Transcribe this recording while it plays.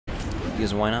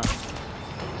Because why not?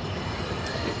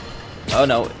 Oh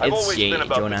no, it's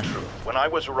Jonah. When I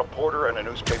was a reporter and a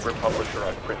newspaper publisher,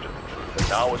 I printed the truth. And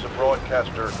now as a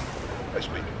broadcaster, I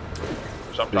speak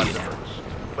it. Sometimes it hurts.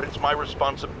 But it's my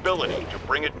responsibility to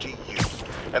bring it to you.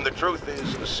 And the truth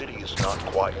is, the city is not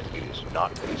quiet. It is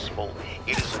not peaceful.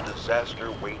 It is a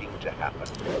disaster waiting to happen.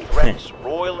 Threats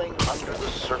roiling under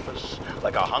the surface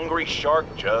like a hungry shark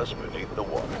just beneath the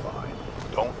waterline.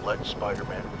 Don't let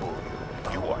Spider-Man fool you.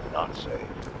 You are not safe.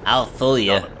 I'll fool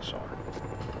you. None of us are.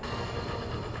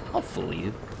 I'll fool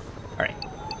you. Alright.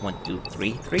 1, 2,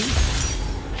 3, 3.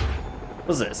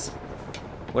 What's this?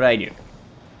 What'd I do?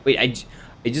 Wait,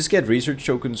 I just get research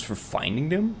tokens for finding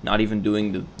them? Not even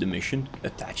doing the mission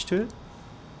attached to it?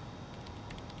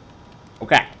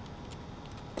 Okay.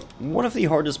 One of the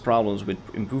hardest problems with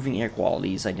improving air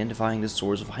quality is identifying the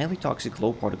source of highly toxic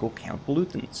low particle count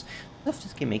pollutants. Stuff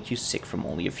that can make you sick from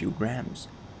only a few grams.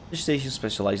 This station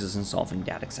specializes in solving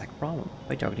that exact problem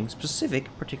by targeting specific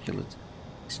particulate.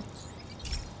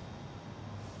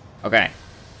 Okay,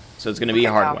 so it's gonna be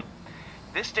a hard one.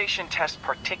 This station tests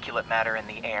particulate matter in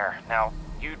the air. Now,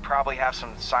 you'd probably have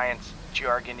some science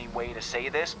jargony way to say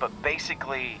this, but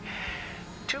basically,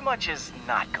 too much is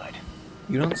not good.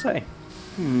 You don't say.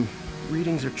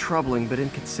 Readings are troubling but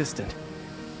inconsistent.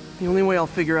 The only way I'll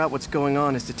figure out what's going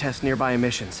on is to test nearby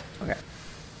emissions. Okay.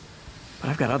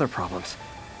 But I've got other problems.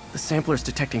 The sampler's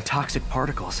detecting toxic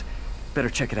particles. Better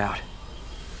check it out.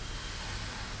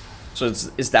 So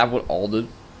is that what all the...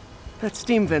 That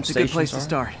steam vent's a good place to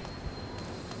start.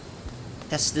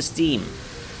 That's the steam.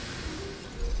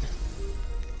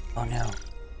 Oh no.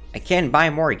 I can't buy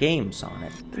more games on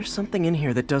it. There's something in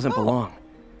here that doesn't belong.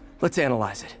 Let's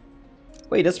analyze it.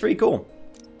 Wait, that's pretty cool.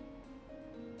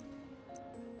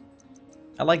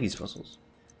 I like these puzzles.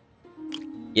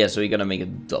 Yeah, so you gotta make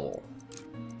it double.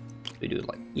 We do it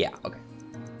like... Yeah, okay.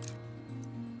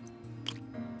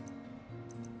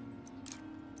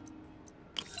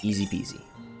 Easy peasy.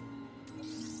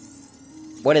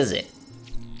 What is it?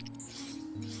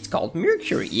 It's called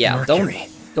mercury. Yeah, Mercury.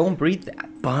 Don't breathe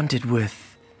that. Bonded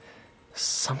with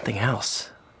something else.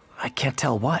 I can't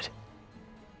tell what.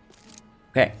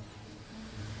 Okay.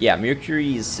 Yeah,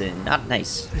 mercury is not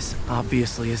nice. This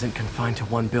obviously isn't confined to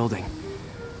one building.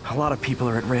 A lot of people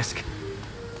are at risk.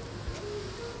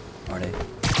 Are they?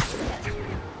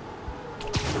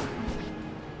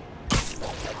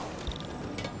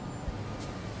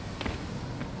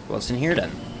 What's in here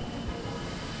then?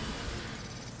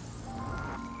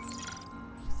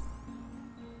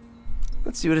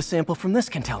 Let's see what a sample from this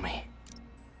can tell me.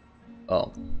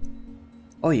 Oh.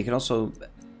 Oh, you can also...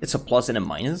 It's a plus and a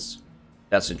minus?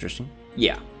 That's interesting.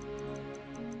 Yeah.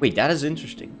 Wait, that is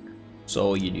interesting.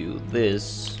 So you do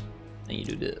this, and you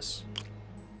do this.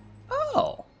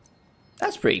 Oh.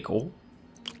 That's pretty cool.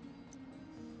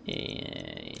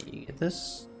 And you get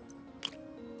this.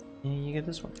 And you get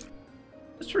this one.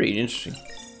 That's pretty interesting.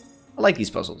 I like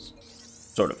these puzzles.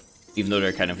 Sort of. Even though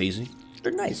they're kind of easy.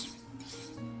 They're nice.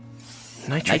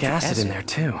 Nitric acid in there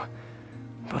too.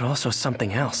 But also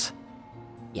something else.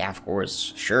 Yeah, of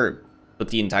course. Sure. Put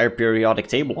the entire periodic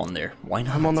table on there. Why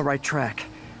not? I'm on the right track.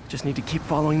 Just need to keep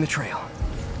following the trail.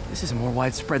 This is more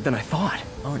widespread than I thought.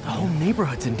 Oh, the whole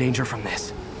neighborhood's in danger from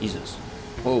this. Jesus.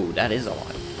 Whoa, that is a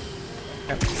lot.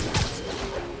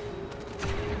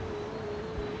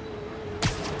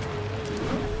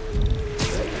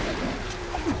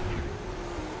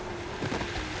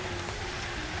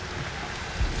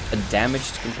 A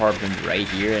damaged compartment right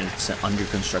here, and it's under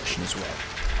construction as well.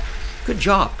 Good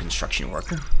job, construction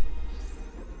worker.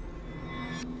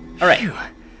 Alright. Phew,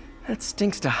 that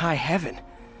stinks to high heaven.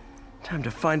 Time to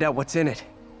find out what's in it.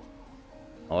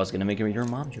 I was gonna make a your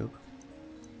mom joke.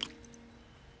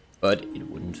 But it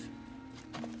wouldn't.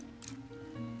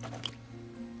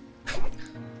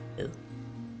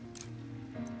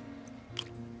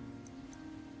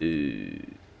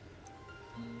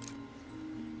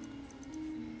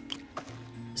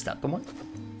 Is that the one?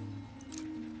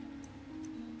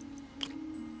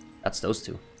 That's those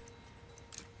two.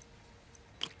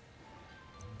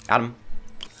 Got him.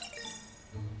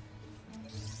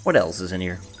 What else is in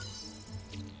here?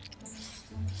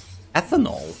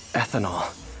 Ethanol.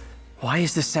 Ethanol. Why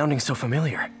is this sounding so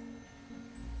familiar?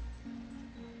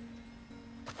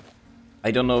 I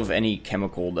don't know of any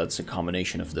chemical that's a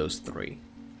combination of those three.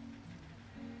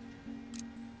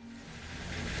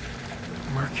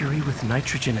 Mercury with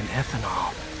nitrogen and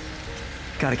ethanol.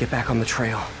 Gotta get back on the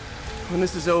trail. When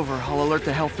this is over, I'll alert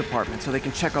the health department so they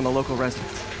can check on the local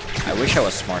residents. I wish I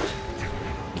was smart.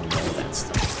 You know that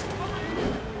stuff.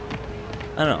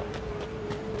 I don't know.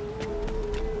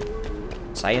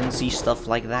 Science-y stuff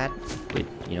like that with,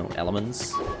 you know,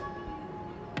 elements.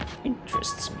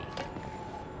 Interests me.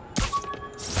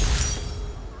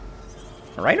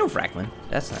 A rhino fragment?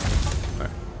 That's nice.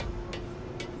 Alright.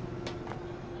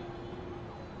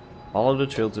 Follow the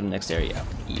trail to the next area.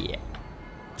 Yeah.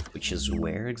 Which is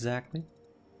where exactly?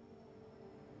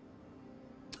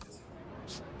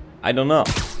 I don't know.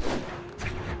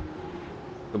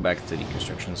 Go back to the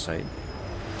construction site.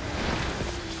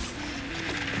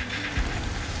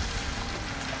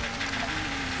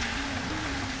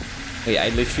 Wait, I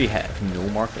literally have no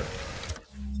marker.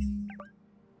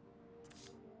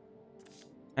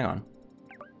 Hang on.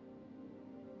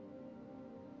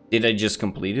 Did I just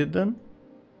complete it then?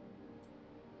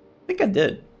 I think I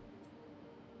did.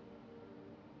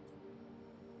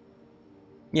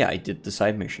 Yeah, I did the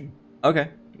side mission.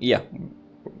 Okay, yeah,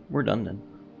 we're done then.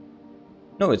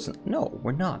 No,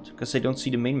 we're not, because I don't see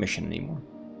the main mission anymore.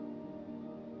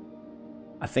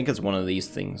 I think it's one of these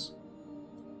things.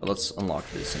 But let's unlock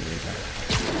this in the meantime.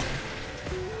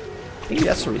 Maybe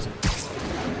that's the reason.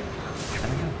 I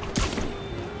don't know.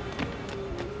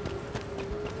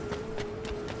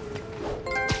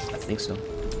 I think so.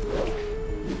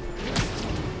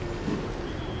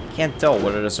 Can't tell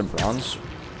whether it's a bronze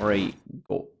or a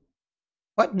gold.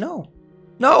 What? No.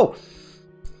 No!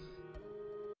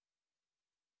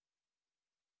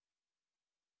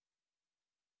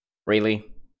 Really?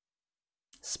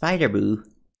 Spider-Boo,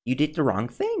 you did the wrong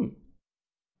thing.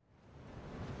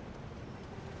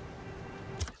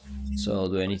 So,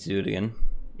 do I need to do it again?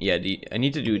 Yeah, I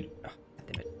need to do it. Oh,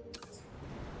 damn it.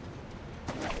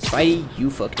 Spidey, you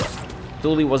fucked up.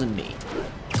 Totally wasn't me.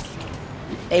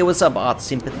 Hey, what's up, Odd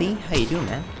Sympathy? How you doing,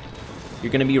 man?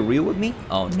 You're gonna be real with me?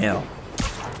 Oh, no.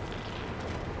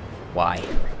 Why?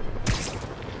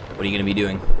 What are you gonna be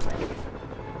doing?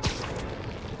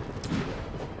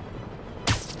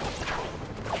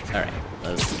 Alright,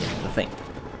 let's get the thing.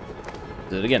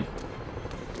 Do it again.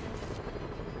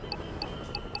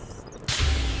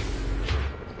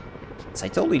 So I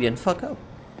totally didn't fuck up.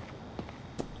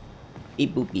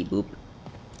 Beep boop, beep boop.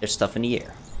 There's stuff in the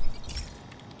air.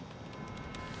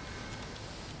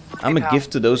 I'm a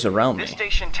gift to those around me. This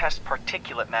station tests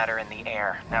particulate matter in the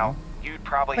air. Now, you'd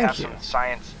probably have some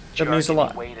science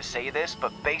jargon way to say this,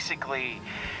 but basically,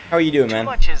 how are you doing, man?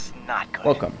 Too much is not good.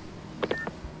 Welcome.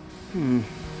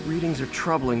 Readings are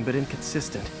troubling but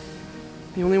inconsistent.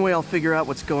 The only way I'll figure out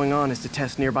what's going on is to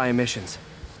test nearby emissions.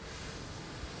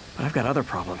 But I've got other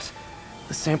problems.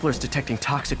 The sampler's detecting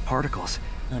toxic particles.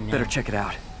 Oh, no. Better check it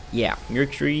out. Yeah,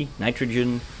 mercury,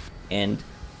 nitrogen, and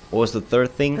what was the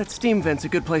third thing? That steam vent's a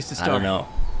good place to start. I don't know.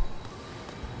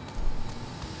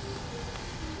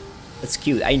 That's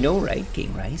cute. I know, right,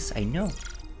 King Rice? I know.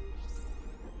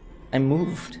 I'm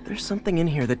moved. There's something in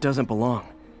here that doesn't belong.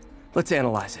 Let's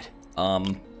analyze it.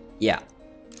 Yeah.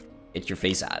 Get your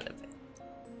face out of it.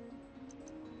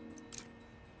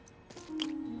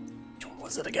 Which one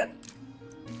was it again?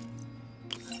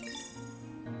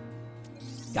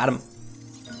 Got him.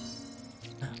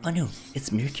 Oh no,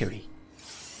 it's mercury.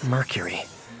 Mercury.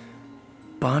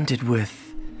 Bonded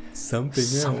with...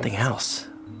 something else.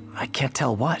 I can't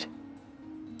tell what.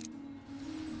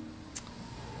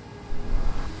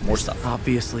 More stuff.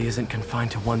 Obviously isn't confined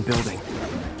to one building.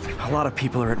 A lot of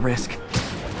people are at risk.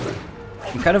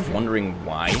 I'm kind of wondering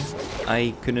why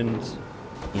I couldn't,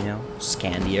 you know,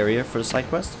 scan the area for the side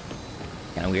quest.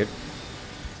 Kind of weird.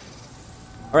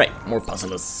 Alright, more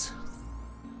puzzles.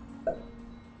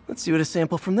 Let's see what a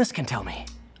sample from this can tell me.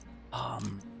 Got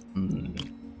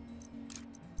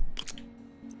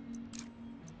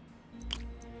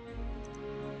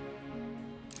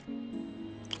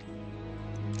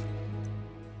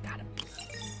him.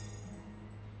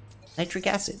 Nitric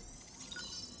acid.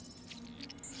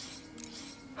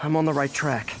 I'm on the right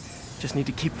track. Just need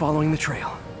to keep following the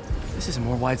trail. This is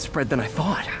more widespread than I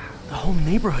thought. The whole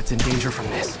neighborhood's in danger from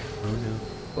this. Oh no.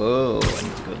 Whoa, I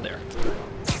need to go there.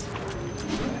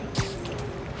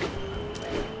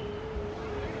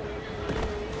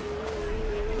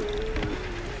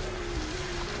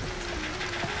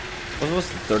 What was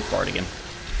the third part again?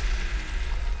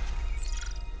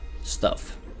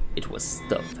 Stuff. It was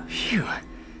stuff. Phew.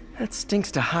 That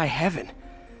stinks to high heaven.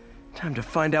 Time to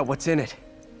find out what's in it.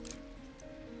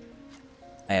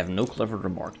 I have no clever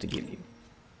remark to give you.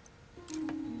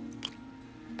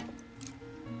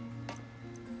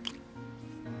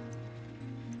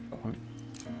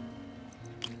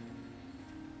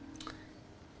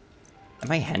 Am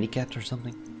I handicapped or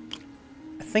something?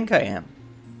 I think I am.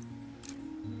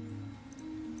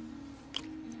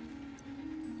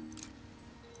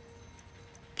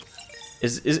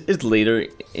 Is later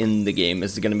in the game,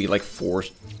 is it gonna be like 4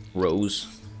 rows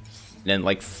And then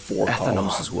like 4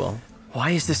 columns as well.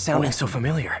 Why is this sounding so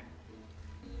familiar?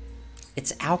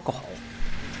 It's alcohol.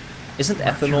 Isn't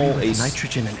ethanol a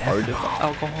nitrogen and part of ethanol.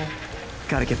 alcohol?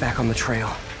 Gotta get back on the trail.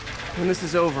 When this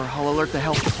is over, I'll alert the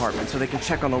health department so they can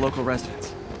check on the local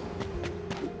residents.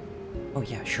 Oh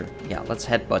yeah, sure. Yeah, let's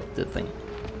headbutt the thing.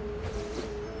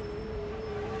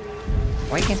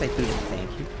 Why can't I do that? Thank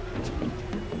you.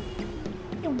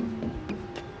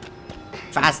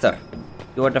 Faster!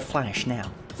 You're the Flash now.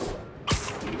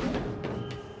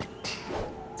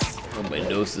 Oh,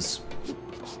 Windows is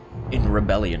in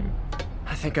rebellion.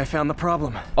 I think I found the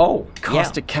problem. Oh,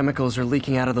 Caustic chemicals are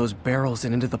leaking out of those barrels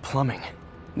and into the plumbing.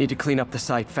 Need to clean up the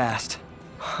site fast.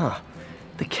 Huh.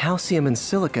 The calcium and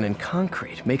silicon in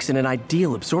concrete makes it an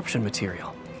ideal absorption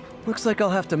material. Looks like I'll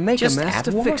have to make Just a mess add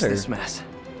to fix water. this mess.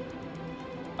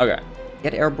 Okay.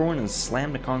 Get airborne and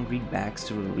slam the concrete bags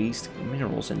to release the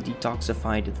minerals and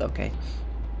detoxify it. Okay.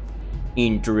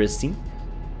 Interesting.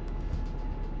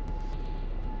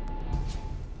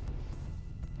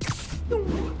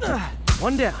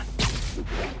 One down.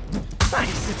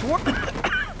 Nice, it's working.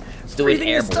 Let's do it Breathing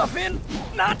this airborne. stuff in.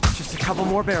 Not just a couple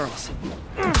more barrels.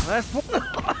 Last one.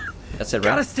 That's it, right?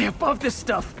 Gotta stay above this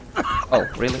stuff. Oh,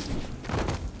 really?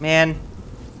 Man.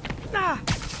 Nah.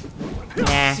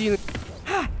 See you.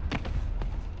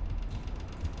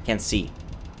 Can't see.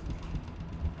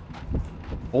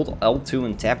 Hold L2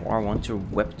 and tap R1 to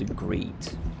whip the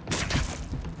grate.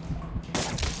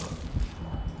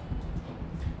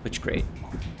 Which grate?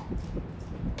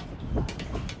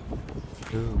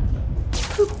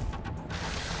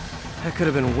 That could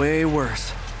have been way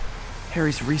worse.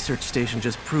 Harry's research station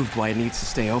just proved why it needs to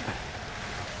stay open.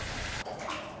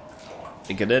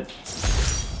 Think it did.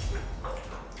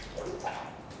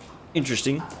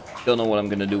 Interesting. Don't know what I'm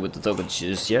gonna do with the tokens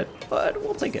just yet, but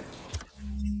we'll take it.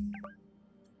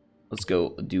 Let's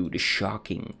go do the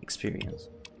shocking experience.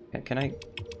 Can I?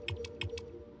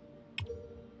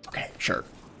 Okay, sure.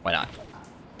 Why not?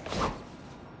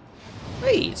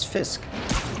 Hey, it's Fisk.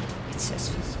 It says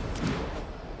Fisk.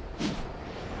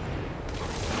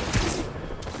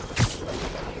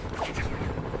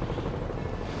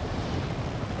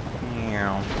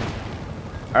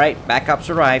 Alright, backups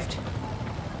arrived.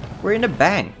 We're in a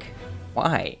bank.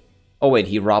 Why? Oh wait,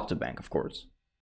 he robbed a bank, of course.